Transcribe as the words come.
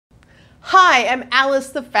Hi, I'm Alice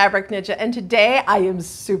the Fabric Ninja, and today I am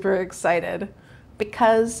super excited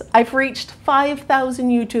because I've reached 5,000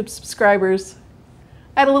 YouTube subscribers.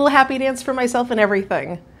 I had a little happy dance for myself and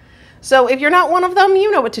everything. So if you're not one of them,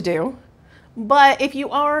 you know what to do. But if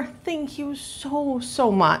you are, thank you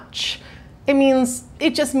so much.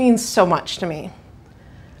 It just means so much to me.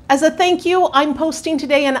 As a thank you, I'm posting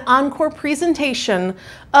today an encore presentation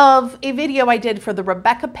of a video I did for the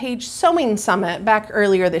Rebecca Page Sewing Summit back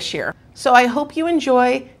earlier this year. So I hope you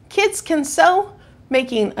enjoy Kids Can Sew,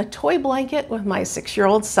 making a toy blanket with my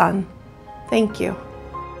 6-year-old son. Thank you.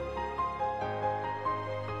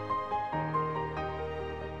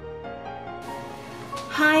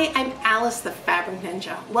 Hi, I'm Alice the Fabric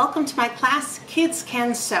Ninja. Welcome to my class, Kids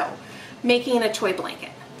Can Sew, making a toy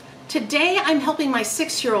blanket. Today I'm helping my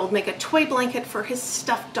 6-year-old make a toy blanket for his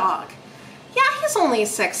stuffed dog. Yeah, he's only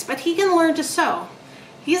 6, but he can learn to sew.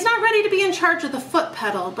 He's not ready to be in charge of the foot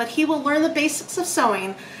pedal, but he will learn the basics of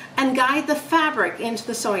sewing and guide the fabric into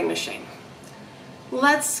the sewing machine.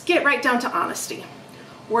 Let's get right down to honesty.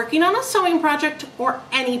 Working on a sewing project or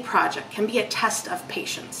any project can be a test of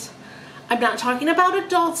patience. I'm not talking about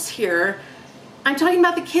adults here. I'm talking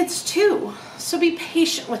about the kids too. So be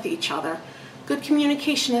patient with each other. Good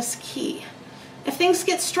communication is key. If things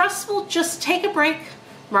get stressful, just take a break,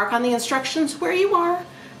 mark on the instructions where you are,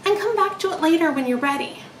 and come back to it later when you're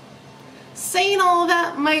ready. Saying all of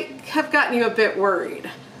that might have gotten you a bit worried.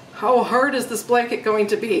 How hard is this blanket going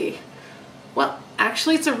to be? Well,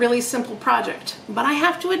 actually it's a really simple project, but I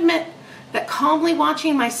have to admit that calmly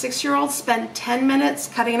watching my 6-year-old spend 10 minutes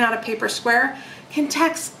cutting out a paper square can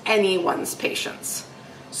tax anyone's patience.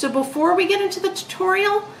 So before we get into the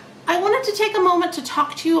tutorial, I wanted to take a moment to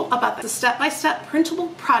talk to you about the step-by-step printable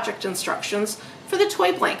project instructions for the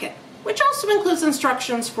toy blanket, which also includes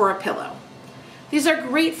instructions for a pillow. These are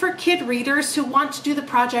great for kid readers who want to do the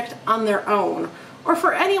project on their own, or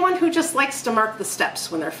for anyone who just likes to mark the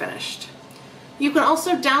steps when they're finished. You can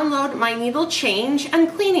also download my needle change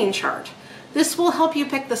and cleaning chart. This will help you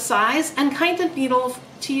pick the size and kind of needle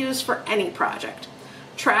to use for any project.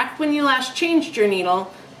 Track when you last changed your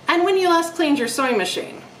needle and when you last cleaned your sewing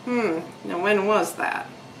machine. Now when was that?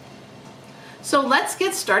 So let's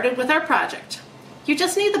get started with our project. You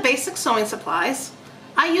just need the basic sewing supplies.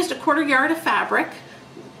 I used a 1/4 yard of fabric,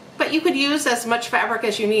 but you could use as much fabric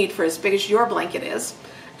as you need for as big as your blanket is.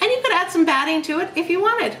 And you could add some batting to it if you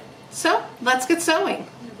wanted. So let's get sewing.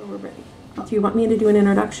 We're ready. Do you want me to do an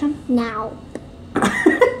introduction? Now.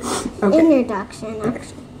 Okay. Introduction. Okay.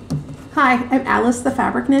 Hi, I'm Alice the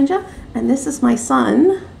Fabric Ninja, and this is my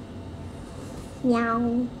son.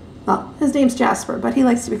 Meow. Well, his name's Jasper, but he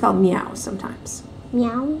likes to be called Meow sometimes.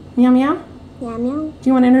 Meow. Meow, meow? Meow, meow. Do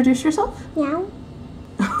you want to introduce yourself? Meow.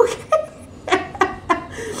 Okay.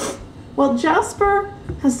 Well, Jasper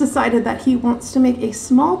has decided that he wants to make a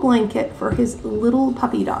small blanket for his little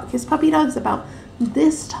puppy dog. His puppy dog's about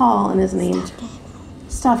this tall and is named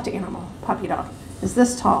stuffed animal. Puppy dog is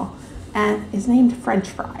this tall and is named French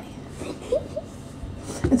Fry.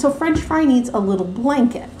 And so French Fry needs a little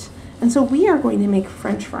blanket. And so we are going to make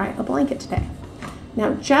French Fry a blanket today.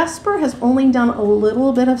 Now, Jasper has only done a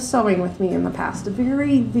little bit of sewing with me in the past,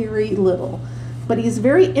 very little, but he's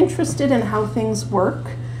very interested in how things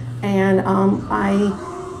work. And I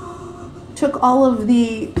took all of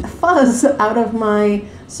the fuzz out of my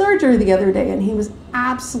serger the other day, and he was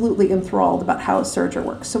absolutely enthralled about how a serger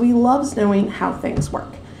works. So he loves knowing how things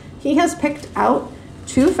work. He has picked out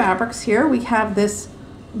 2 fabrics here. We have this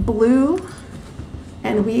blue,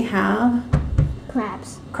 and we have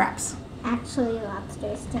Crabs. crabs. Actually,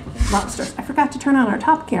 lobsters. Lobsters. I forgot to turn on our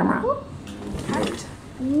top camera. Right.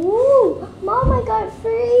 Woo! Mom, I got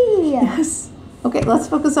free! Yes. Okay, let's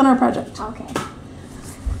focus on our project. Okay.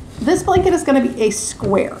 This blanket is going to be a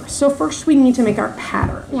square. So first we need to make our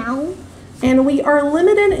pattern. Meow. And we are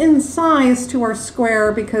limited in size to our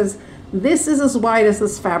square because this is as wide as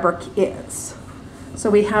this fabric is.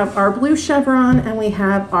 So we have our blue chevron and we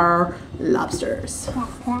have our lobsters.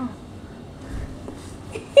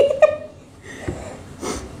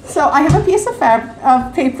 So I have a piece of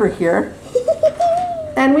paper here,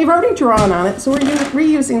 and we've already drawn on it, so we're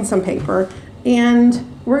reusing some paper, and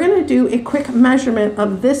we're going to do a quick measurement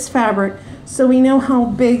of this fabric so we know how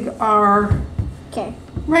big our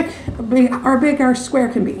our square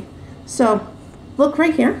can be. So look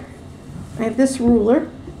right here. I have this ruler.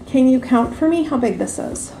 Can you count for me how big this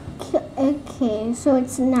is? Okay, so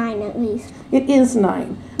it's 9 at least. It is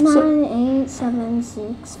 9. 9, 8, 7,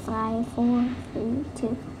 6, 5, 4, 3,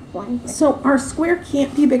 2, 1. So our square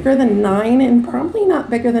can't be bigger than 9 and probably not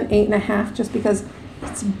bigger than 8.5 just because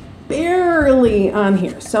it's barely on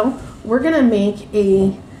here. So we're going to make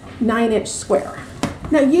a 9-inch square.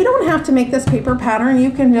 Now you don't have to make this paper pattern,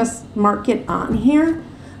 you can just mark it on here,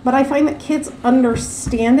 but I find that kids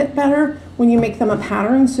understand it better when you make them a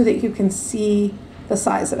pattern so that you can see the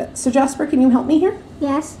size of it. So Jasper, can you help me here?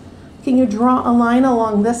 Yes. Can you draw a line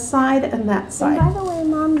along this side and that side? And by the way,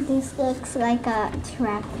 Mom, this looks like a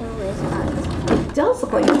tractor with us. It does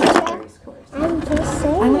look like a tractor. I'm just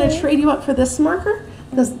saying. I'm going to trade you up for this marker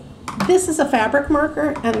because this is a fabric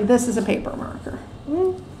marker and this is a paper marker.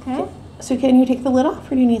 Okay. So can you take the lid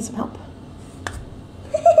off or do you need some help?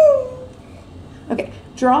 Okay,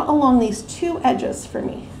 draw along these two edges for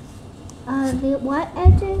me. The what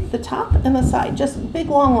edges? The top and the side, just big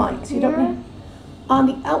long lines. You don't need on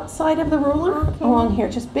the outside of the ruler, along here,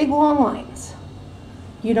 just big long lines.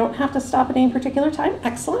 You don't have to stop at any particular time.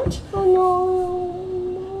 Excellent. Oh no.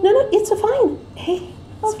 No, it's fine. Hey,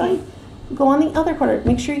 it's fine. Go on the other corner.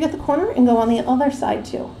 Make sure you get the corner and go on the other side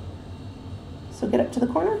too. So get up to the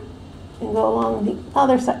corner and go along the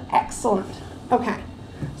other side. Excellent. Okay.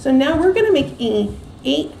 So now we're going to make a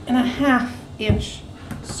 8.5-inch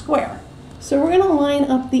square. So we're going to line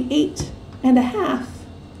up the 8.5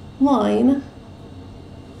 line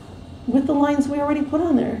with the lines we already put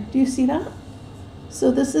on there. Do you see that? So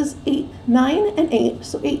this is 8, 9, and 8.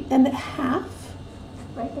 So 8.5.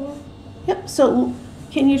 Right there. Yep. So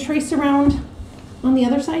can you trace around on the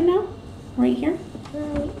other side now? Right here?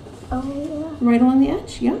 Right. Oh Right along the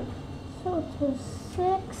edge? Yep. yeah. So it's a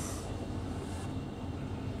 6.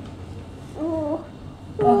 Oh.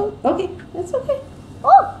 Okay. That's okay.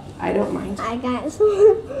 Oh! I don't mind. I got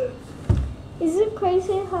some. Is it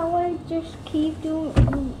crazy how I just keep doing?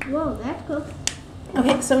 Whoa, that's good.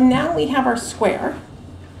 Okay, so now we have our square,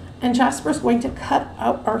 and Jasper's going to cut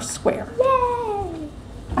out our square. Yay!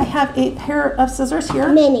 I have a pair of scissors here.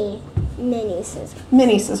 Mini scissors.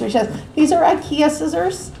 Mini scissors, yes. These are IKEA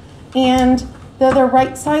scissors, and they're the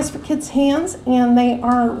right size for kids' hands, and they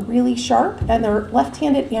are really sharp, and they're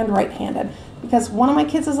left-handed and right-handed, because one of my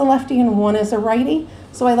kids is a lefty and one is a righty,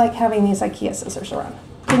 so I like having these IKEA scissors around.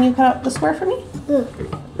 Can you cut out the square for me?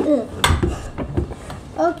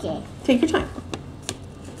 Okay. Take your time.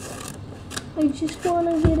 I just want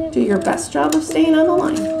to get it. Do your best job of staying on the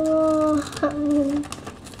line.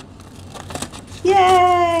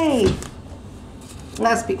 Yay!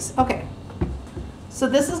 Last piece. Okay. So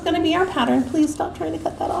this is going to be our pattern. Please stop trying to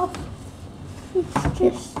cut that off. It's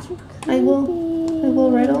just I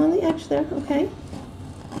will right along the edge there. Okay.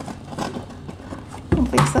 I'll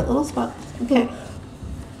fix that little spot. Okay.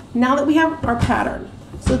 Now that we have our pattern,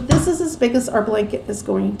 so this is as big as our blanket is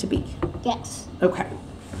going to be. Yes. Okay.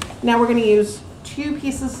 Now we're going to use 2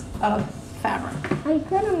 pieces of fabric. I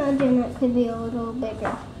could imagine it could be a little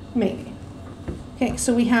bigger. Maybe. Okay,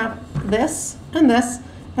 so we have this,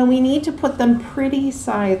 and we need to put them pretty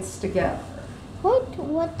sides together.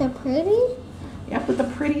 What the pretty? Yeah, put the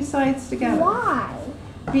pretty sides together. Why?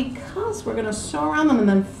 Because we're going to sew around them and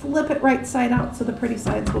then flip it right side out so the pretty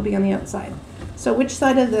sides will be on the outside. So which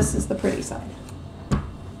side of this is the pretty side?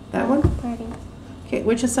 That one? Pretty. Okay,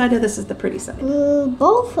 which side of this is the pretty side?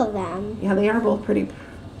 Both of them. Yeah, they are both pretty.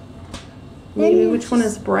 Maybe which one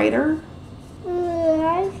is brighter?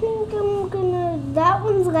 I think I'm gonna. That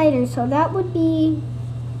one's lighter, so that would be.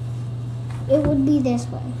 It would be this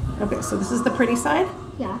way. Okay, so this is the pretty side.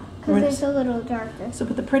 Yeah, because it's a little darker. So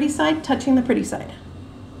put the pretty side touching the pretty side.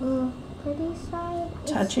 Pretty side.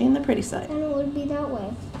 Touching the pretty side. And it would be that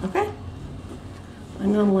way. Okay.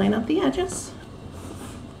 I'm going to line up the edges.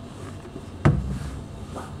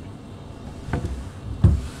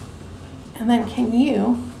 And then can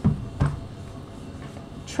you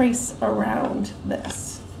trace around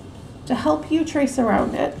this? To help you trace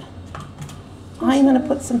around it, I'm going to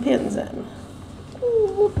put some pins in.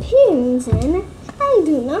 Pins in? I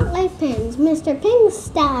do not like pins. Mr. Pin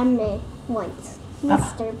stabbed me once.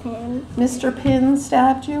 Mr. Pin. Mr. Pin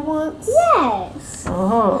stabbed you once? Yes.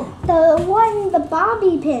 Oh. The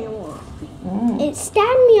bobby pin one. It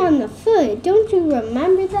stabbed me on the foot. Don't you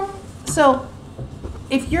remember that? So,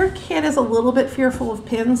 if your kid is a little bit fearful of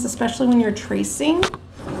pins, especially when you're tracing,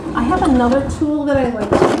 I have another tool that I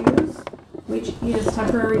like to use, which is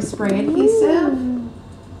temporary spray adhesive.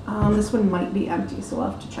 This one might be empty, so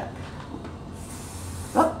we'll have to check.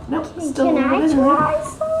 Oh, no, still a Can little I bit in try there.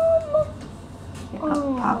 some? Yeah,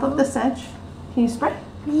 pop up this edge. Can you spray?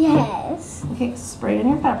 Yes. Okay, spray in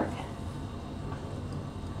your fabric.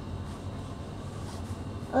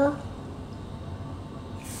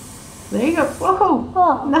 There you go. Whoa!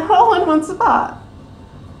 Oh. Not all in one spot.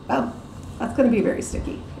 Oh, that's going to be very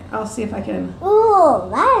sticky. Here, I'll see if I can. Oh,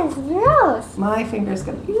 that is gross. My finger's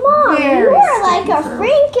going to be Mom, very you're like sticky a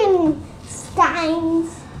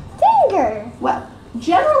Frankenstein's finger. Well,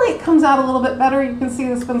 Generally, it comes out a little bit better. You can see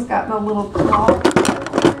this one's gotten a little claw.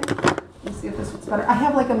 Let's see if this one's better. I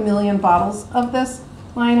have like a million bottles of this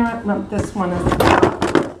liner. No, this one is the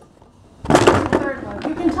third one.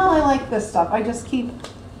 You can tell I like this stuff. I just keep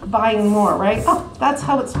buying more, right? Oh, that's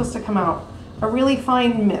how it's supposed to come out. A really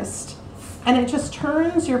fine mist. And it just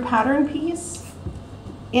turns your pattern piece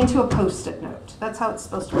into a Post-it note. That's how it's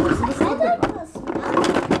supposed to work. So this is a good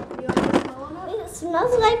one. It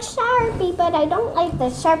smells like Sharpie, but I don't like the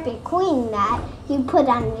Sharpie Queen that you put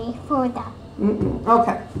on me for that.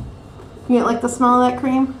 Okay. You don't like the smell of that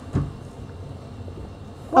cream?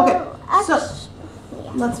 Well, Okay, so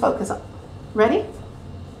let's focus up. Ready?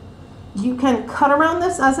 You can cut around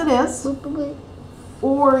this as it is,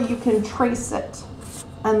 or you can trace it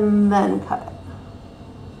and then cut it.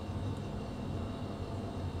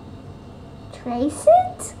 Trace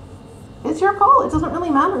it? It's your call. It doesn't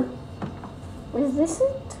really matter. Is this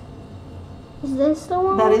it? Is this the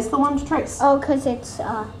one? That is the one to trace. Oh, because it's,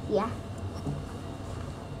 yeah.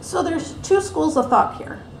 So there's two schools of thought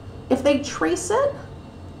here. If they trace it,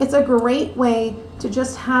 it's a great way to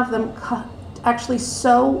just have them cut, actually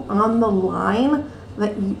sew on the line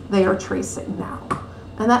that they are tracing now.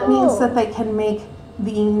 And that means that they can make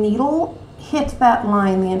the needle hit that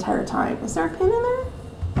line the entire time. Is there a pin in there?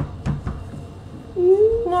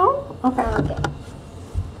 No? Okay. Okay.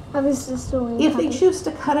 I was just doing If they choose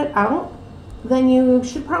to cut it out, then you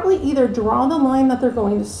should probably either draw the line that they're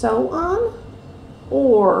going to sew on,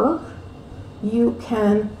 or you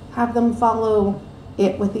can have them follow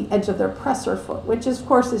it with the edge of their presser foot, which is, of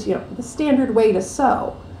course is, you know, the standard way to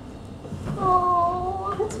sew.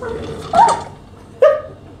 Oh, That's fine.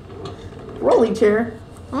 Rolly chair.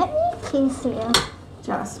 let me kiss you.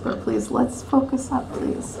 Jasper, please, let's focus up,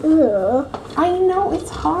 please. Ugh. I know it's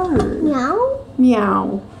hard. Meow?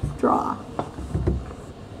 Meow. Draw.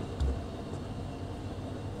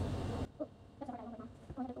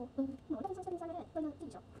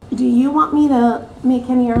 Do you want me to make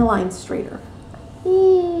any of your lines straighter?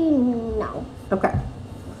 No. Okay.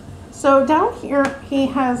 So down here, he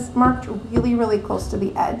has marked really, really close to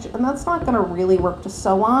the edge, and that's not going to really work to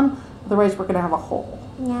sew on. Otherwise, we're going to have a hole.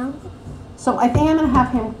 Yeah. So I think I'm going to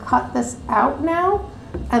have him cut this out now,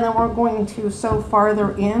 and then we're going to sew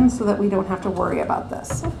farther in so that we don't have to worry about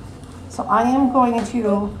this. So I am going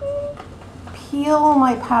to peel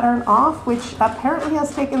my pattern off, which apparently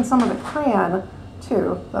has taken some of the crayon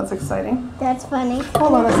too. That's exciting. That's funny.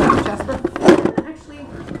 Hold on a second, Jasper. Actually,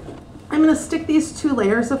 I'm going to stick these two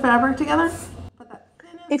layers of fabric together.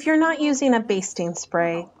 If you're not using a basting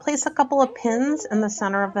spray, place a couple of pins in the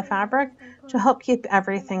center of the fabric to help keep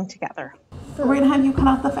everything together. We're going to have you cut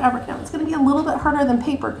out the fabric now. It's going to be a little bit harder than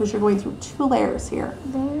paper because you're going through two layers here.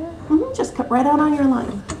 There. Just cut right out on your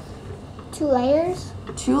line. 2 layers?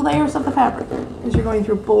 2 layers of the fabric because you're going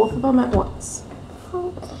through both of them at once.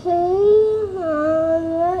 Okay.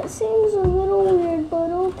 That seems a little weird, but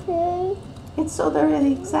okay. It's so they're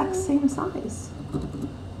the exact same size.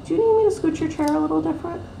 Do you need me to scoot your chair a little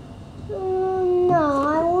different? No,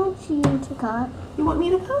 I want you to cut. You want me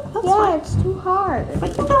to cut? That's Yeah, fine. it's too hard. But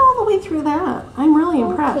you got all the way through that. I'm really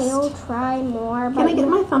impressed. Okay, I'll try more. Can I get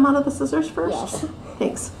my thumb out of the scissors first? Yes.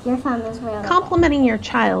 Thanks. Your thumb is really Complimenting your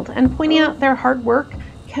child and pointing out their hard work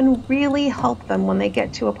can really help them when they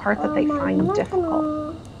get to a part that they find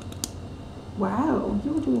difficult. Wow,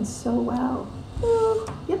 you were doing so well.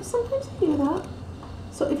 Yep, sometimes I do that.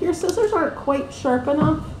 So if your scissors aren't quite sharp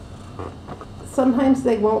enough, sometimes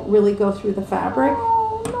they won't really go through the fabric.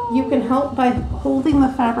 You can help by holding the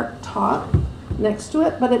fabric taut next to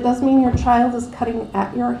it, but it does mean your child is cutting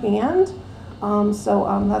at your hand.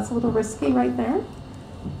 So that's a little risky right there.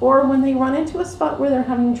 Or when they run into a spot where they're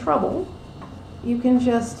having trouble, you can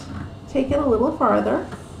just take it a little farther,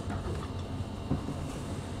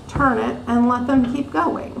 turn it, and let them keep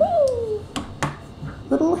going.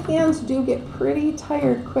 Little hands do get pretty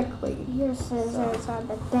tired quickly. Your scissors are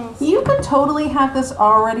the best. You could totally have this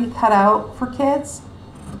already cut out for kids.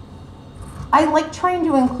 I like trying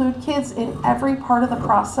to include kids in every part of the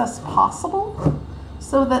process possible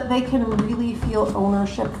so that they can really feel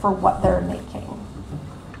ownership for what they're making.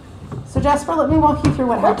 So Jasper, let me walk you through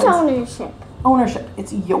what What's happens. ownership? Ownership,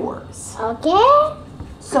 it's yours. Okay.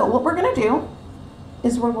 So what we're gonna do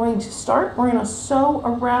is we're going to sew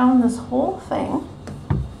around this whole thing,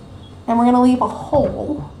 and we're gonna leave a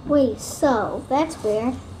hole. Wait, so that's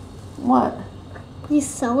weird. What? He's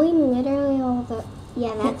sewing literally all the.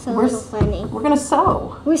 Yeah, that's a little funny. We're gonna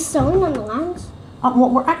sew. We're sewing on the lines. Well,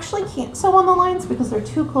 we actually can't sew on the lines because they're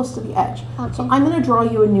too close to the edge. Okay. So I'm gonna draw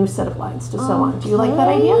you a new set of lines to sew on. Do you like that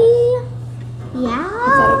idea? Yeah.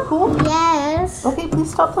 Is that cool? Yes. Okay, please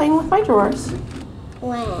stop playing with my drawers.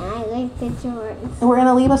 When I like the drawers. And we're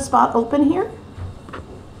gonna leave a spot open here.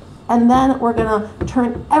 And then we're gonna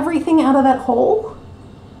turn everything out of that hole.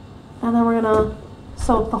 And then we're gonna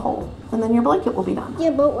sew up the hole. And then your blanket will be done. Yeah,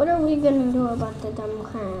 but what are we gonna do about the dumb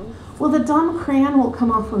crayon? Well, the dumb crayon will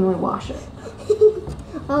come off when we wash it.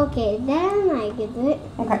 Okay, then I get it.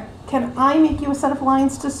 Okay, can I make you a set of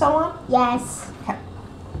lines to sew on? Yes. Okay.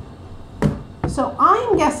 So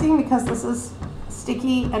I'm guessing, because this is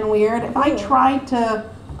sticky and weird, if I try to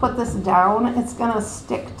put this down, it's gonna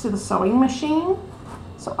stick to the sewing machine.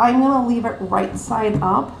 So I'm gonna leave it right side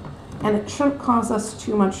up, and it shouldn't cause us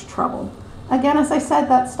too much trouble. Again, as I said,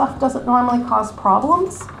 that stuff doesn't normally cause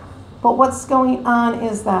problems, but what's going on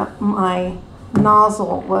is that my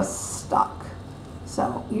nozzle was stuck.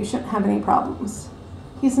 So you shouldn't have any problems.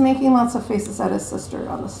 He's making lots of faces at his sister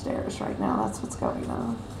on the stairs right now. That's what's going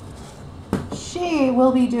on. She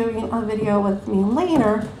will be doing a video with me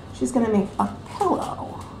later. She's gonna make a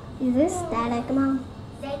pillow. Is this static, Mom?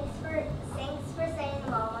 Thanks for saying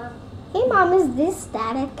Mama. Hey, Mom, is this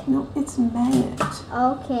static? No, it's magnet.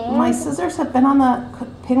 Okay. My scissors have been on the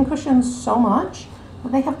pin cushions so much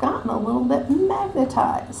that they have gotten a little bit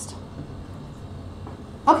magnetized.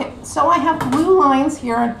 Okay, so I have blue lines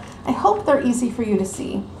here, and I hope they're easy for you to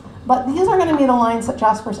see. But these are gonna be the lines that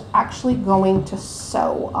Jasper's actually going to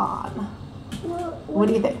sew on. What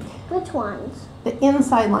do you think? Which ones? The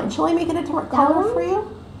inside line. Shall I make it a different color for you?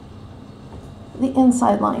 The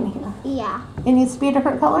inside line here. Yeah. It needs to be a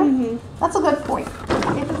different color? Mm-hmm. That's a good point.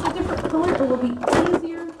 If it's a different color, it will be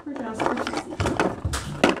easier for Jasper to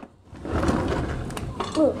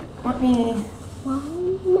see. Ooh. Let me,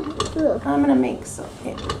 Look. I'm gonna make some.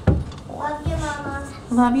 Love you, Mama.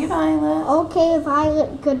 Love you, Violet. Okay,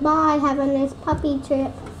 Violet, goodbye. Have a nice puppy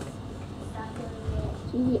trip. Stop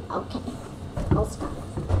doing it. Yeah, okay. I'll stop.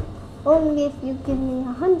 Only if you give me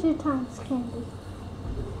 100 times candy.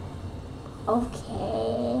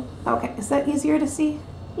 Okay. Okay, is that easier to see?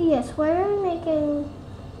 Yes, where are we making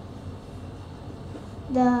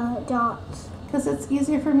the dots? Because it's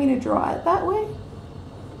easier for me to draw it that way.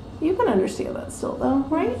 You can understand that still though,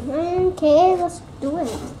 right? Okay, let's do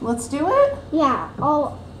it. Let's do it. Yeah,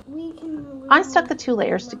 we can... I stuck the 2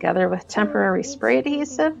 layers together with temporary spray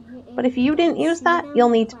adhesive, but if you didn't use that, you'll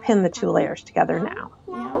need to pin the 2 layers together now.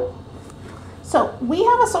 Yeah. So we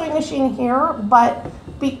have a sewing machine here, but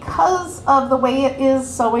because of the way it is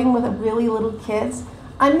sewing with really little kids,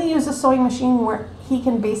 I'm gonna use a sewing machine where he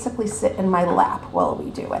can basically sit in my lap while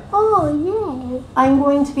we do it. Oh, yay. I'm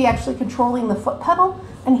going to be actually controlling the foot pedal,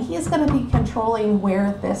 and he's going to be controlling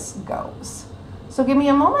where this goes. So give me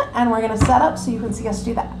a moment, and we're going to set up so you can see us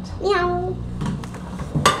do that. Meow.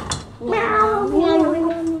 Meow.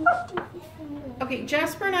 Meow. Okay,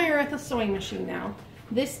 Jasper and I are at the sewing machine now.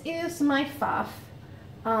 This is my Fuff,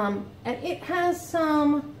 and it has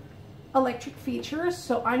some electric features,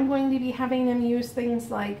 so I'm going to be having them use things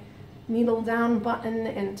like needle down button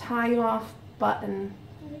and tie off button.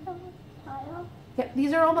 Yep,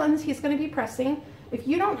 these are all buttons he's going to be pressing. If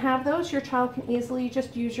you don't have those, your child can easily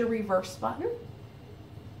just use your reverse button.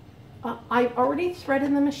 I've already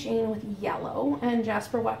threaded the machine with yellow, and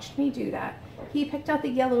Jasper watched me do that. He picked out the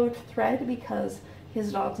yellow thread because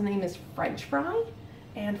his dog's name is French Fry,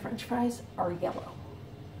 and French fries are yellow.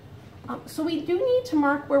 So we do need to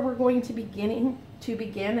mark where we're going to begin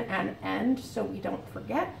and end so we don't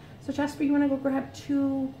forget. So Jasper, you want to go grab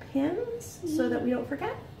 2 pins so that we don't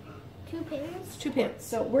forget? 2 pins? 2 pins.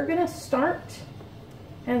 So we're going to start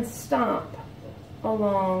and stop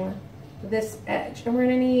along this edge, and we're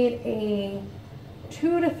going to need a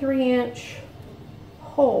 2 to 3 inch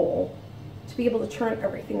hole to be able to turn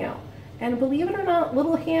everything out. And believe it or not,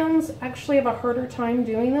 little hands actually have a harder time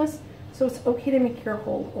doing this, so it's okay to make your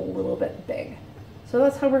hole a little bit big. So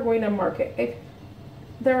that's how we're going to mark it. If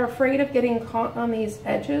they're afraid of getting caught on these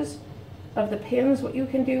edges of the pins, what you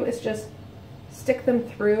can do is just stick them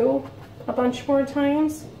through a bunch more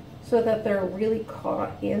times so that they're really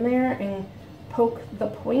caught in there, and poke the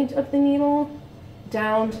point of the needle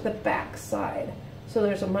down to the back side. So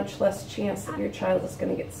there's a much less chance that your child is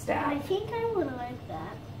going to get I stabbed. think I would like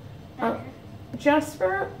that.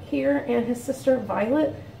 Jasper here and his sister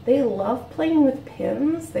Violet, they love playing with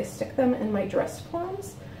pins. They stick them in my dress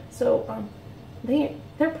forms. So they're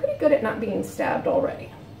pretty good at not being stabbed already.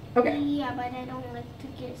 Okay. Yeah, but I don't like to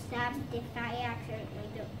get stabbed if I accidentally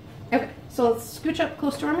do. Okay, so let's scooch up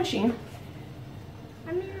close to our machine.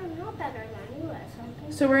 I mean, I'm not better than you at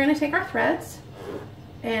something. So we're going to take our threads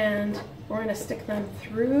and we're going to stick them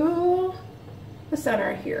through the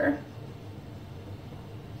center here,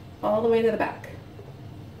 all the way to the back.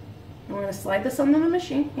 And we're going to slide this under the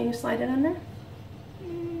machine. Can you slide it under?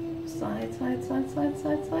 Slide, slide, slide, slide,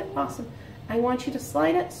 slide, slide. Awesome. I want you to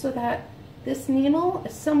slide it so that this needle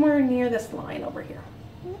is somewhere near this line over here.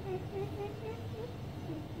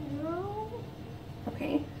 No.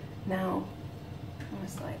 Okay, now I'm going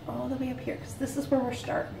to slide all the way up here because this is where we're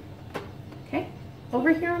starting. Okay,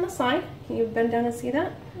 over here on the side, can you bend down and see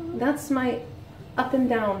that? That's my up and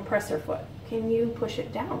down presser foot. Can you push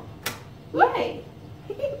it down? Yay!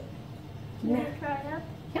 Can I try it up?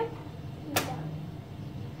 Yep. Yeah.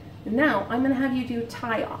 Now I'm going to have you do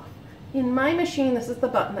tie off. In my machine, this is the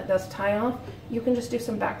button that does tie off. You can just do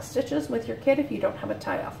some back stitches with your kid if you don't have a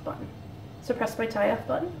tie off button. So press my tie off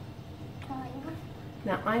button. Try it.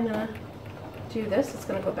 Now I'm going to do this. It's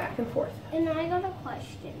going to go back and forth. And I got a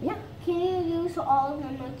question. Yeah. Can you use all of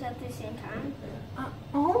them at the same time?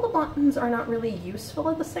 All the buttons are not really useful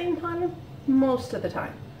at the same time most of the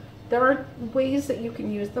time. There are ways that you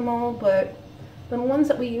can use them all, but the ones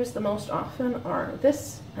that we use the most often are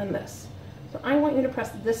this and this. So I want you to press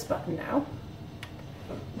this button now.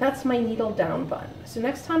 That's my needle down button. So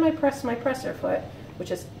next time I press my presser foot,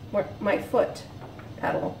 which is my foot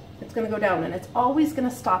pedal, it's going to go down and it's always going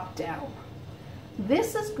to stop down.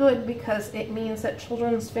 This is good because it means that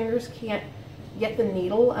children's fingers can't get the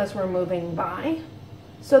needle as we're moving by.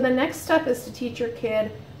 So the next step is to teach your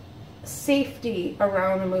kid safety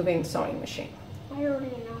around a moving sewing machine. I already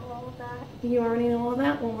know all of that. You already know all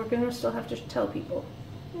that? Well, we're going to still have to tell people.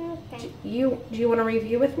 Okay. Do you want to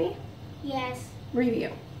review with me? Yes. Review.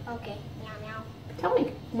 Okay. Now. Tell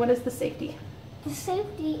me, what is the safety? The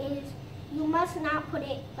safety is you must not put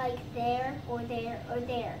it like there or there or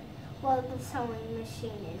there while the sewing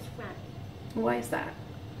machine is running. Why is that?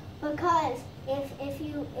 Because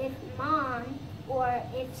if mom or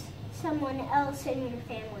if someone else in your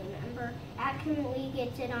family member accidentally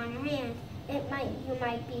gets it on your hand, you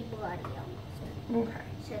might be bloody almost. Okay.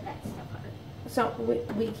 So that's the part. So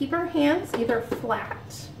we keep our hands either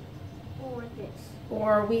flat Or this.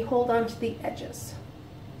 or we hold on to the edges.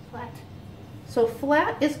 Flat. So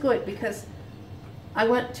flat is good because I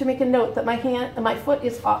want to make a note that my foot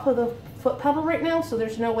is off of the foot pedal right now, so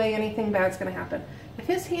there's no way anything bad's going to happen. If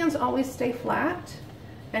his hands always stay flat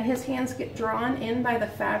and his hands get drawn in by the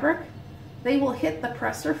fabric, they will hit the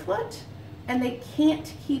presser foot and they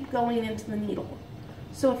can't keep going into the needle.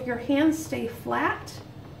 So if your hands stay flat,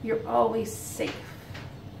 you're always safe.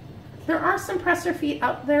 There are some presser feet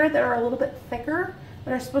out there that are a little bit thicker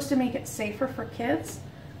that are supposed to make it safer for kids.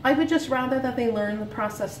 I would just rather that they learn the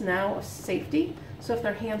process now of safety. So if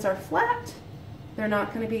their hands are flat, they're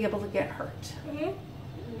not going to be able to get hurt.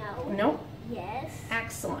 No. No? Yes.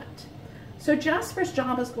 Excellent. So Jasper's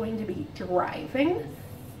job is going to be driving,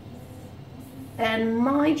 and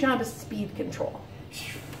my job is speed control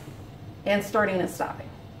and starting and stopping.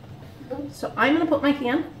 So I'm going to put my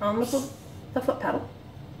hand on the foot pedal.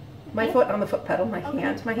 My foot on the foot pedal, my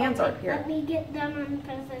hand. My hands are up here. Let me get them in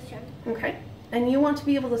position. Okay. And you want to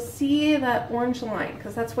be able to see that orange line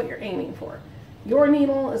because that's what you're aiming for. Your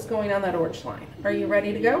needle is going on that orange line. Are you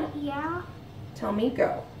ready to go? Yeah. Tell me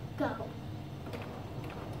go. Go.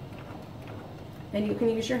 And you can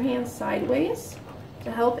use your hands sideways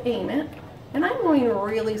to help aim it. And I'm going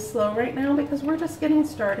really slow right now because we're just getting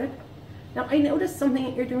started. Now I noticed something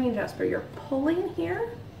that you're doing, Jasper. You're pulling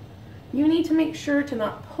here. You need to make sure to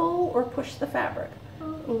not pull or push the fabric.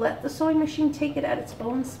 Let the sewing machine take it at its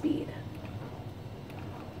own speed.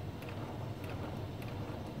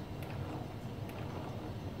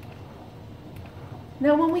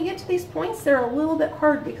 Now when we get to these points, they're a little bit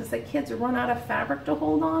hard because the kids run out of fabric to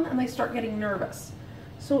hold on and they start getting nervous.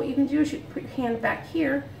 So what you can do is you put your hand back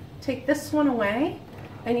here, take this one away,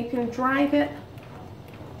 and you can drive it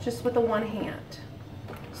just with the one hand.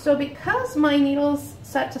 So because my needle's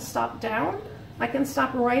set to stop down, I can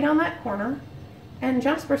stop right on that corner, and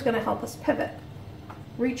Jasper's going to help us pivot.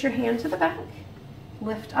 Reach your hand to the back,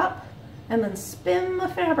 lift up, and then spin the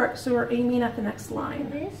fabric so we're aiming at the next line.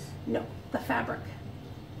 This? No, the fabric.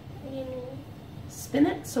 What do you mean? Spin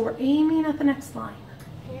it so we're aiming at the next line.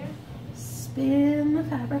 Here? Spin the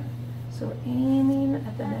fabric so we're aiming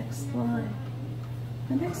at the next line.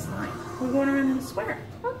 The next line. We're going around in a square.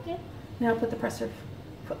 Okay. Now put the presser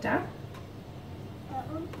foot down That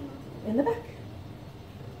one? in the back.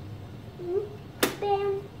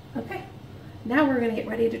 Bam. Okay. Now we're going to get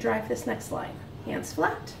ready to drive this next line. Hands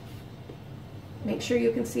flat. Make sure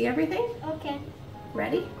you can see everything. Okay.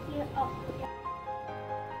 Ready? Yeah. Oh, yeah.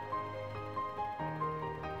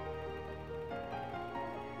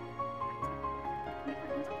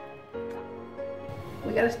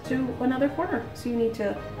 We got to do another corner. So you need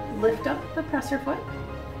to lift up the presser foot,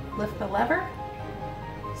 lift the lever,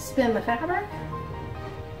 spin the fabric,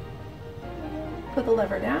 put the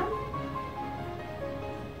lever down,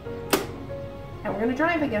 And we're gonna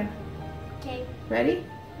drive again. Okay. Ready?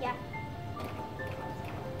 Yeah.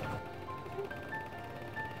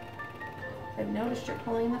 I've noticed you're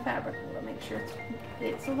pulling the fabric a little. Make sure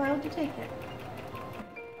it's allowed to take it.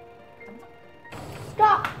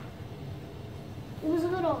 Stop. It was a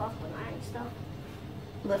little off the line stuff.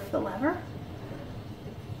 Lift the lever.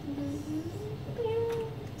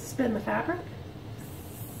 Spin the fabric.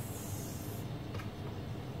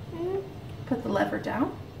 Put the lever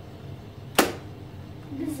down.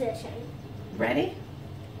 Position. Ready?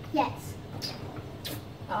 Yes.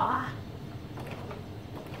 Ah.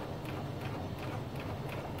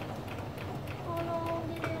 Oh no,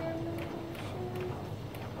 get it in position.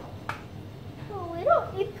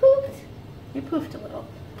 Oh, it pooped. You poofed a little.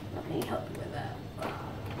 Let me help you with that.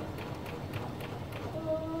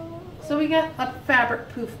 So we got a fabric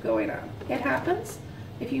poof going on. It happens.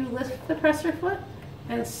 If you lift the presser foot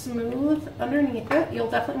and smooth underneath it, you'll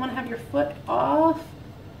definitely want to have your foot off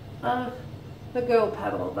of the go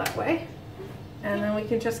pedal that way. And then we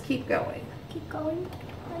can just keep going. Keep going.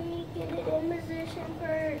 Let me get it in position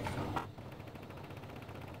first.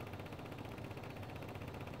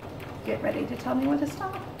 Get ready to tell me when to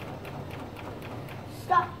stop.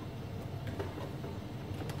 Stop.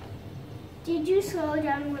 Did you slow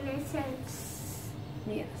down when I said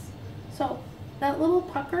Yes. So that little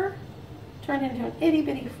pucker turned into an itty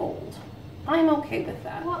bitty fold. I'm okay with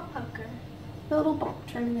that. what pucker? The little bump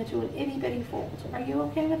turned into an itty bitty fold. Are you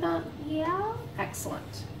okay with that? Yeah.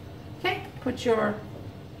 Excellent. Okay, put your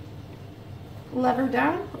lever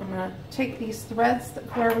down. I'm gonna take these threads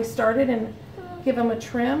where we started and give them a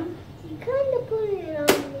trim. You kind of put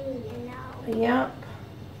it on me, you know. Yep.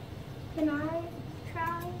 Can I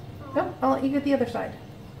try? Yep, I'll let you get the other side.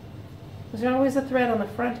 There's always a thread on the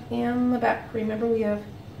front and the back. Remember we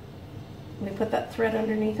put that thread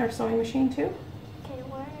underneath our sewing machine too? Okay,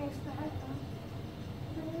 where is that?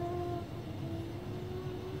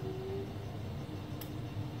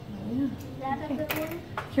 Oh, yeah. Is that a good one?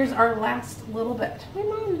 Here's our last little bit. Hey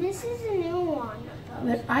Mom, this is a new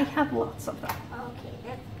one. I have lots of them. Okay,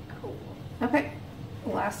 that's cool. Okay,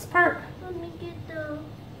 last part. Let me get the...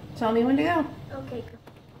 Tell me when to go. Okay.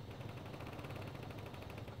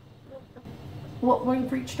 Well,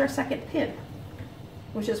 we've reached our second pin,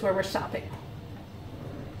 which is where we're stopping.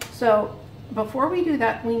 So before we do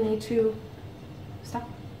that, we need to stop.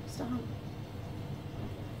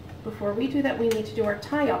 Before we do that, we need to do our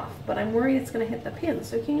tie off, but I'm worried it's going to hit the pin.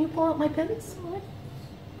 So can you pull out my pins? What?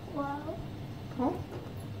 Wow. Pull.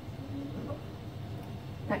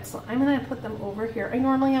 Excellent. I'm going to put them over here. I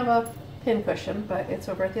normally have a pin cushion, but it's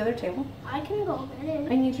over at the other table. I can go get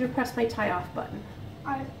it. I need you to press my tie off button.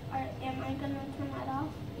 Am I gonna turn that off?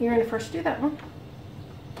 You're going to first do that one.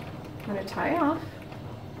 I'm going to tie off.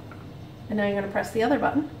 And now you're going to press the other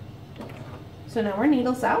button. So now our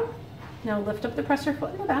needle's out. Now lift up the presser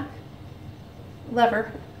foot in the back.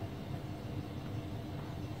 Lever.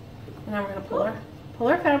 And now we're going to pull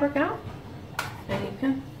our fabric out. And you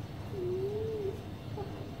can...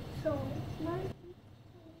 So,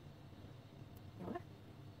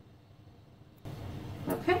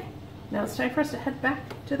 Okay. Now it's time for us to head back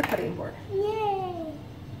to the cutting board. yay!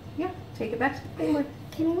 Yeah, take it back to the cutting board.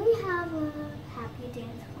 Can we have a happy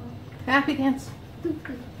dance one? Happy dance.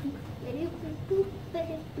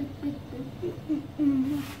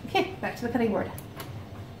 Okay, back to the cutting board.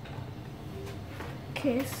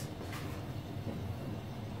 Kiss.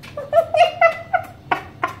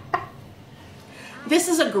 This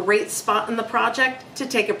is a great spot in the project to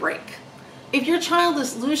take a break. If your child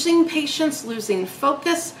is losing patience, losing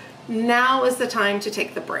focus, now is the time to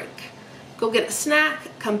take the break. Go get a snack,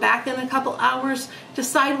 come back in a couple hours,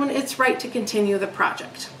 decide when it's right to continue the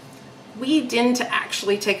project. We didn't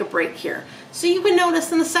actually take a break here. So you would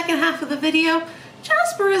notice in the second half of the video,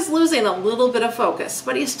 Jasper is losing a little bit of focus,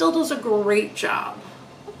 but he still does a great job.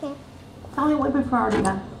 Okay. Tell me what we've already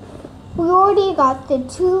done. We already got the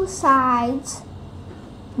two sides.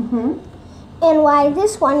 Mm-hmm. And why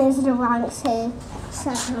this one is the wrong side.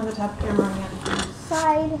 On the top camera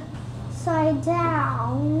again. Side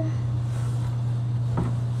down.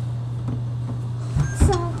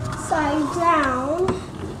 Side down.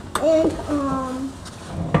 And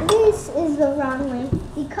this is the wrong way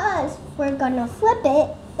because we're gonna flip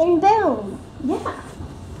it and boom. Yeah.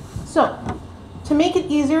 So, to make it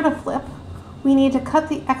easier to flip, we need to cut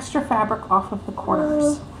the extra fabric off of the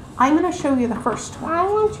corners. I'm going to show you the first one. I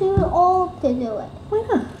want you all to do it. Why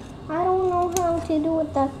not? I don't know how to do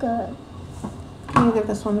it that good. Can you give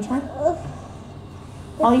this one a try?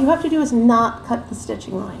 All you have to do is not cut the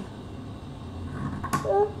stitching line.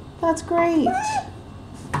 That's great.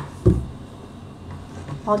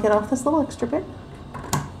 I'll get off this little extra bit.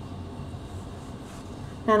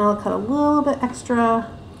 And I'll cut a little bit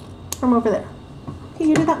extra from over there. Okay,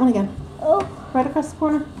 you do that one again. Oh. Right across the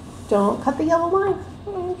corner. Don't cut the yellow line.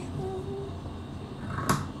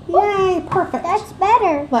 Yay, perfect. That's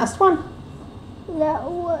better. Last one. That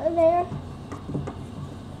one there.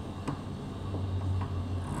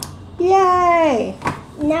 Yay!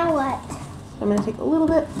 Now what? I'm gonna take a little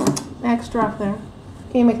bit extra off there.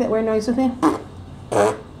 Can you make that weird noise with me?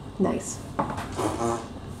 Nice.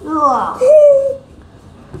 Ugh.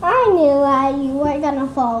 I knew you weren't gonna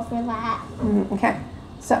fall for that. Okay,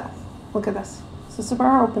 so look at this. So this is where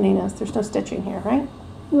our opening is. There's no stitching here, right?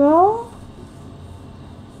 No.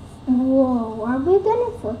 Whoa, are we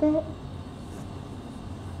gonna flip it?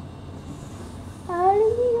 How do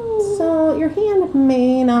you? So your hand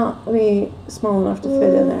may not be small enough to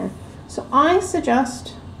fit in there. So I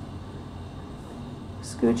suggest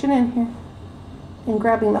scooching in here and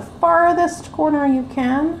grabbing the farthest corner you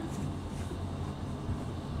can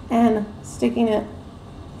and sticking it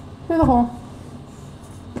through the hole.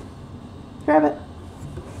 Grab it.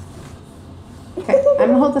 Okay, I'm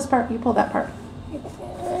gonna hold this part, you pull that part.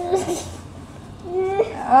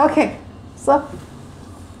 Okay, so.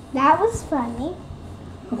 That was funny.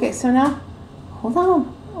 Okay, so now, hold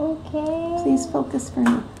on. Okay. Please focus for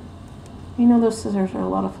me. You know those scissors are a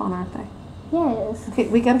lot of fun, aren't they? Yes. Okay,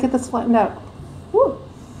 we gotta get this flattened out. Woo.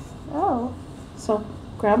 Oh. So,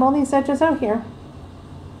 grab all these edges out here.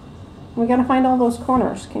 We gotta find all those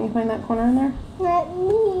corners. Can you find that corner in there? Let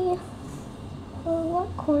me. Oh,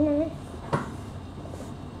 what corner?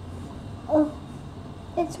 Oh,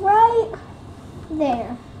 it's right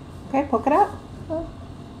there. Okay, poke it out.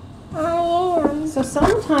 I am. So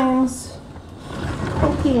sometimes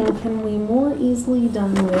poking can be more easily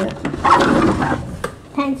done with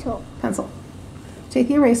Pencil. pencil. Take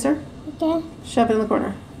the eraser, Okay. shove it in the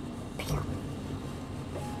corner.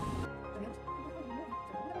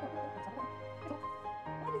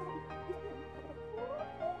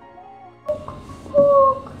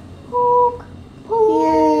 Poke, poke, poke.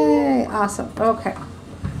 Yay! Awesome. Okay.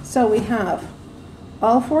 So we have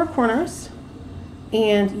all four corners,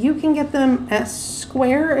 and you can get them as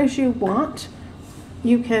square as you want.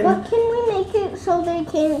 You can But can we make it so they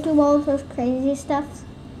can't do all those crazy stuff?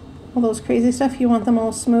 all those crazy stuff. You want them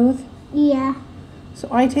all smooth. Yeah. So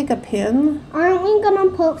I take a pin. Aren't we gonna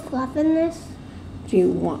put fluff in this? Do you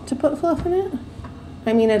want to put fluff in it?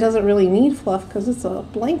 I mean, it doesn't really need fluff because it's a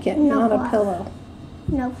blanket, No not a fluff. pillow.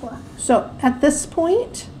 No fluff. So at this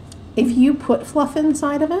point, if you put fluff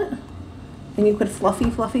inside of it, and you could fluff it,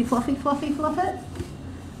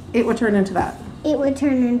 it would turn into that. It would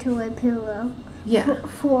turn into a pillow Yeah.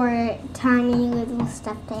 for tiny little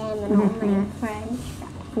stuffed animal my friend.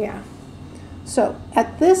 Yeah. So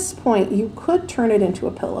at this point, you could turn it into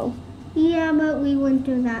a pillow, Yeah, but we wouldn't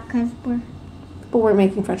do that because but we're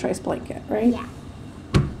making French ice blanket, right? yeah.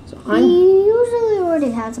 So He I'm usually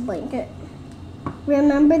already has a blanket.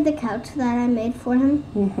 Remember the couch that I made for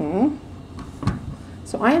him?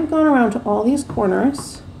 So I have gone around to all these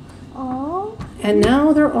corners, Oh. and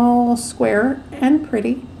now they're all square and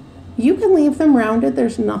pretty. You can leave them rounded.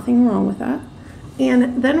 There's nothing wrong with that.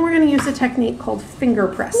 And then we're going to use a technique called finger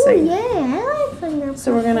Ooh, pressing. yeah, I like finger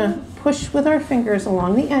So we're gonna push with our fingers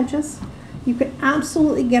along the edges. You could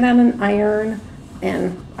absolutely get on an iron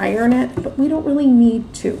and iron it, but we don't really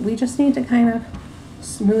need to. We just need to kind of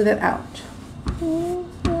smooth it out.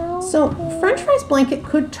 So French fries blanket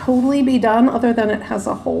could totally be done other than it has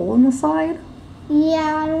a hole in the side.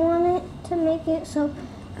 Yeah, I want it to make it so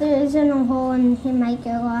there isn't a hole and he might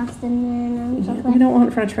get lost in there and stuff We like that. don't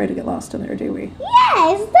want French fry to get lost in there, do we?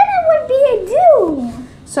 Yes, then it would be a do.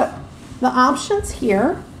 So the options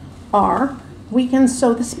here are we can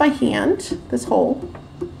sew this by hand, this hole,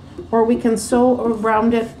 or we can sew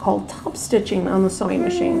around it called top stitching on the sewing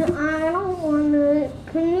machine. I don't want it.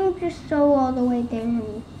 Can you just sew all the way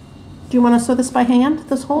down? Do you want to sew this by hand,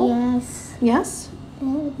 this hole? Yes. Yes?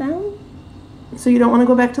 Down? So you don't want to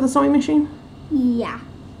go back to the sewing machine? Yeah.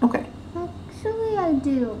 Okay. Actually, I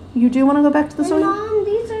do. You do want to go back to the And sewing? Mom,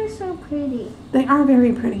 these are so pretty. They are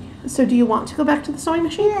very pretty. So do you want to go back to the sewing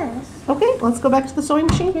machine? Yes. Okay, let's go back to the sewing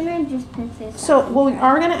machine. Can I just put this? So we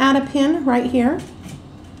are going to add a pin right here.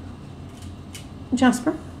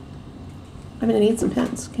 Jasper, I'm going to need some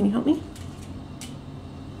pins. Can you help me?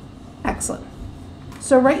 Excellent.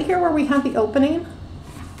 So right here where we have the opening,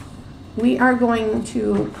 we are going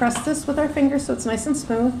to press this with our fingers so it's nice and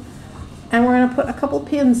smooth. And we're going to put a couple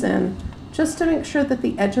pins in just to make sure that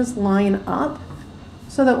the edges line up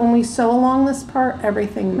so that when we sew along this part,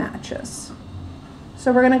 everything matches.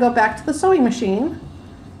 So we're going to go back to the sewing machine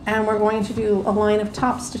and we're going to do a line of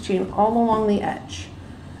top stitching all along the edge.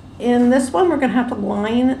 In this one, we're going to have to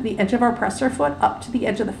line the edge of our presser foot up to the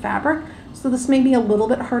edge of the fabric, so this may be a little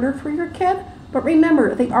bit harder for your kid, but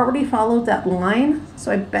remember, they already followed that line,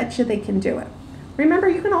 so I bet you they can do it. Remember,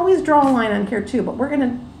 you can always draw a line on here too, but we're going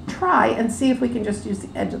to try and see if we can just use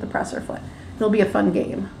the edge of the presser foot. It'll be a fun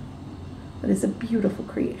game, but it's a beautiful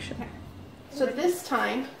creation. So this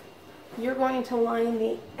time, you're going to line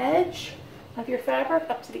the edge of your fabric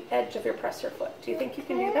up to the edge of your presser foot. Do you think you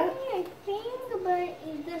can do that? I think,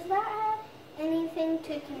 but does that have anything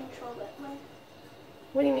to control it with?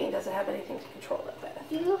 What do you mean, does it have anything to control it with?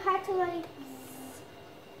 Do you have to like...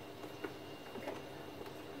 Okay.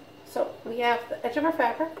 So we have the edge of our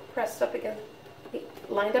fabric pressed up against,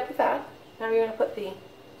 lined up with that. Now you're going to put the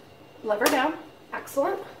lever down.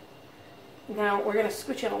 Excellent. Now we're going to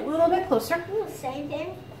scooch in a little bit closer. Same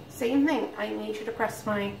thing? Same thing. I need you to press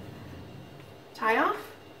my tie off.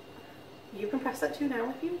 You can press that too now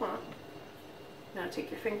if you want. Now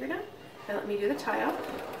take your finger down and let me do the tie off.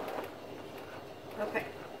 Okay.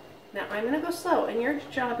 Now I'm going to go slow, and your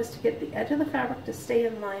job is to get the edge of the fabric to stay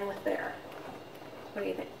in line with there. What do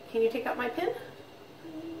you think? Can you take out my pin?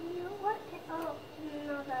 You know what? Oh,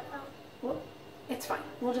 no, that out. Well, it's fine.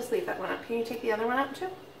 We'll just leave that one out. Can you take the other one out too?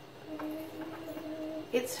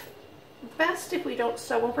 It's best if we don't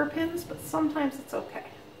sew over pins, but sometimes it's okay.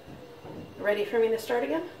 Ready for me to start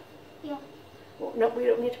again? Yeah. Well, no, we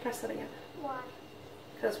don't need to press that again. Why?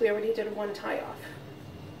 Because we already did one tie off.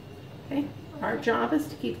 Okay? Our job is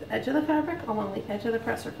to keep the edge of the fabric along the edge of the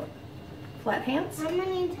presser foot. Flat hands. How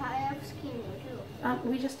many tie-offs can you do?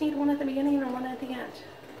 We just need one at the beginning and one at the end.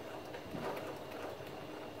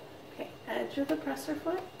 Okay, edge of the presser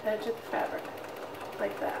foot, edge of the fabric.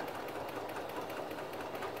 Like that.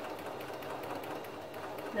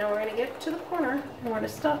 Now we're going to get to the corner, and we're going to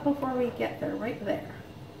stop before we get there, right there.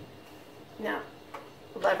 Now,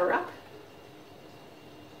 lever up.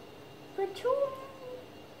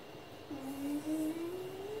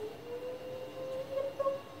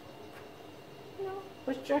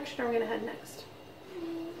 Which direction are we going to head next?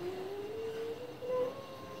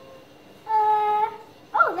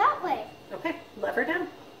 Oh, that way. Okay, lever down.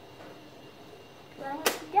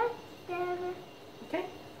 Okay,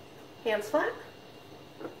 hands flat.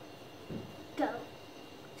 Go.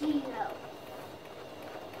 Zero.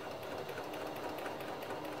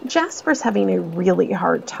 Jasper's having a really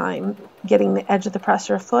hard time getting the edge of the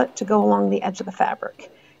presser foot to go along the edge of the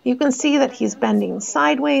fabric. You can see that he's bending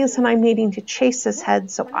sideways, and I'm needing to chase his head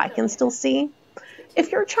so I can still see.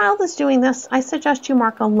 If your child is doing this, I suggest you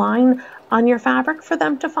mark a line on your fabric for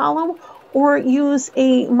them to follow, or use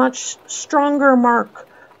a much stronger mark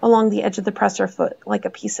along the edge of the presser foot, like a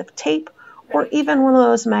piece of tape, or even one of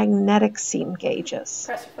those magnetic seam gauges.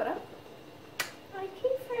 Press your foot up. I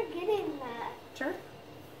keep forgetting that. Sure.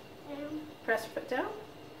 Press your foot down.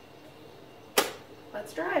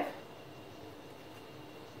 Let's drive.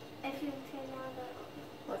 If you turn on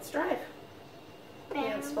the... Let's drive.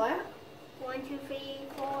 Hands flat. 1, 2, 3,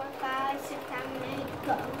 4, 5, 6, 7, 8,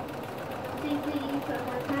 go. 1, 2, 3, 4,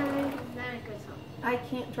 5, 9, then it goes home. I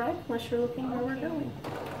can't drive unless you're looking where we're going.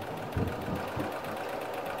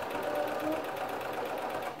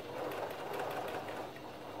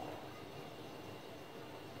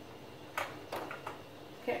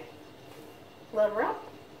 Okay. Lever up.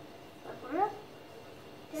 Lever up.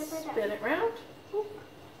 Spin it round.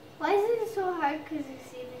 Why is it so hard? Because you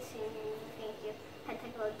see the seam and you think you had to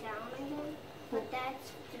go down again? But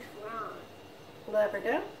that's just wrong. Lever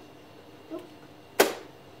down.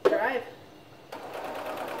 Drive.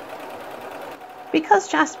 Because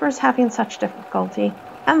Jasper's having such difficulty,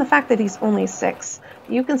 and the fact that he's only 6,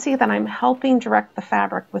 you can see that I'm helping direct the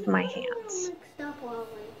fabric with my hands.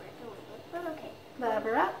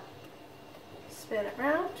 Lever up. Spin it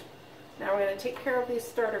round. Now we're going to take care of these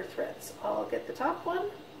starter threads. I'll get the top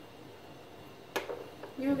one.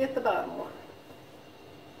 You get the bottom one.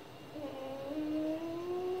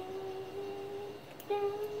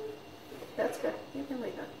 That's good. You can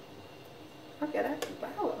leave it. Look at it. Wow,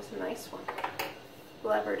 that was a nice one.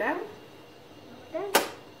 Lever down.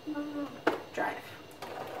 Drive.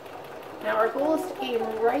 Now our goal is to aim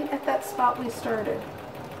right at that spot we started.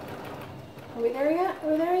 Are we there yet?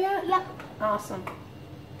 Are we there yet? Yep. Awesome.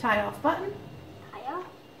 Tie off button. Tie off.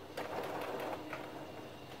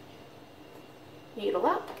 Needle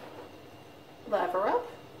up. Lever up.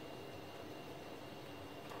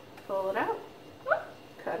 Pull it out.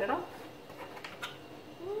 Cut it off.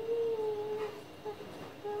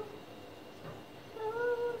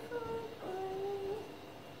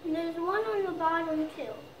 And there's one on the bottom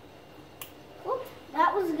too. Oh,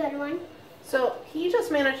 that was a good one. So he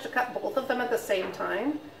just managed same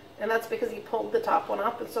time, and that's because he pulled the top one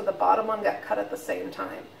up, and so the bottom one got cut at the same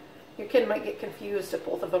time. Your kid might get confused if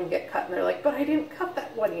both of them get cut, and they're like, but I didn't cut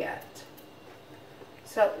that one yet.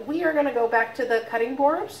 So we are going to go back to the cutting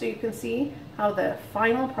board so you can see how the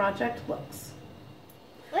final project looks.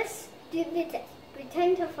 Let's do the test.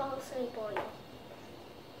 Pretend to fall asleep, Oreo.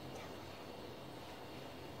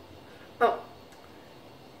 Oh,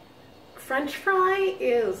 French fry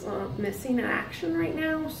is missing in action right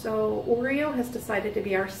now, so Oreo has decided to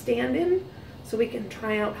be our stand-in so we can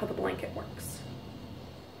try out how the blanket works.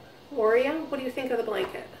 Oreo, what do you think of the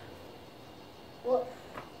blanket? Well,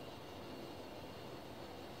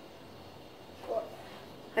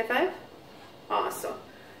 High five? Awesome.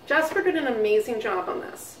 Jasper did an amazing job on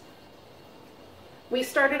this. We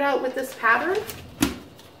started out with this pattern.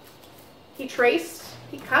 He traced,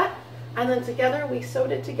 he cut, and then together we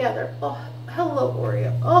sewed it together. Oh, hello,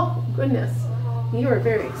 Oreo. Oh, goodness. You are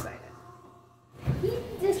very excited. he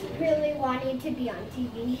just really wanted to be on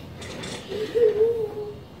TV.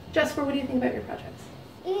 Jasper, what do you think about your projects?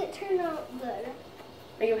 It turned out good.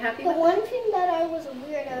 Are you happy The with one it? thing that I was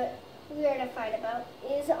weirdified about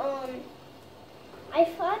is I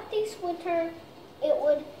thought this winter it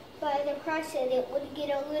would, by the process, it would get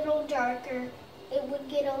a little darker. It would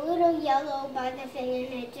get a little yellow by the thing,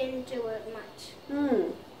 and it didn't do it much.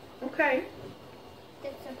 Okay.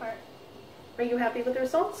 That's the part. Are you happy with the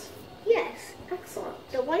results? Yes. Excellent.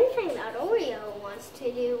 The one thing that Oreo wants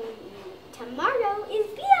to do tomorrow is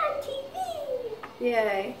be on TV.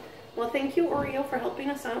 Yay. Well, thank you, Oreo, for helping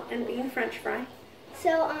us out and being French fry.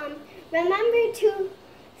 So remember to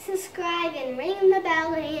subscribe and ring the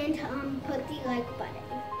bell and put the like button.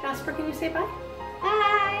 Jasper, can you say bye?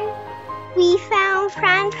 Bye. We found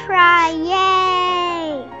French fry.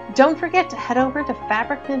 Yay! Don't forget to head over to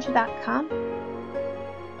fabricninja.com